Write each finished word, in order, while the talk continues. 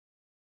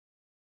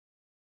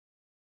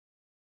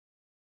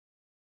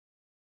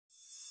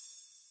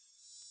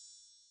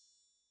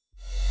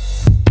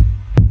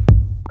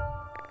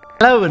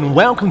Hello and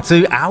welcome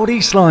to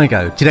Audi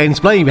Sligo. Today in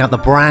display we have the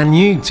brand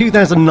new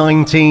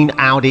 2019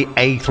 Audi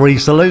A3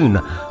 Saloon,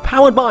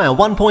 powered by a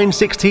 1.6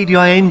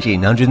 TDI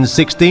engine,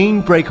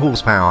 116 brake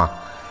horsepower.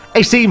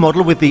 A C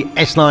model with the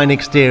S-Line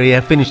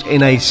exterior finished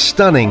in a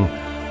stunning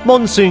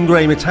Monsoon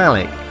grey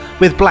metallic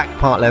with black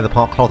part leather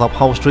part cloth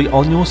upholstery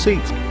on your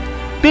seat.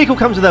 Vehicle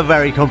comes with a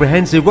very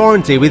comprehensive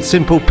warranty with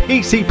simple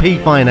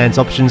PCP finance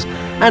options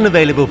and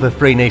available for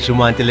free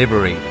nationwide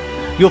delivery.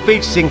 Your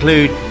features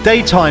include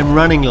daytime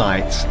running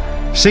lights,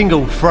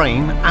 single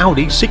frame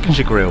Audi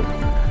signature grille.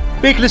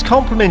 Vehicle is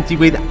complemented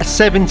with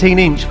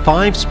 17-inch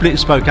 5 split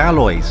spoke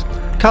alloys,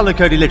 colour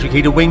coded electric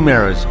heated wing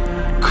mirrors,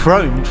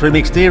 chrome trim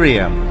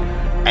exterior,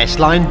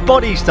 S-Line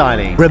body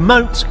styling,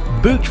 remote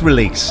boot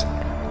release,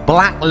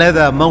 black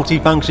leather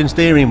multi-function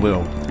steering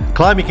wheel,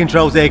 climate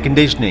controls, air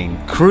conditioning,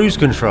 cruise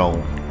control,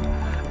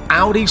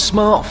 Audi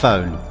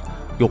smartphone,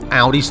 your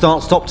Audi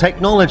start-stop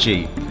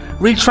technology,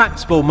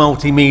 retractable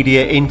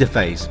multimedia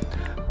interface,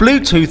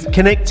 Bluetooth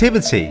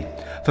connectivity.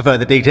 For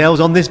further details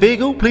on this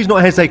vehicle, please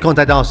not hesitate to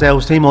contact our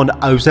sales team on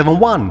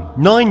 071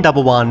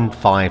 911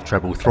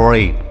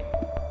 5333.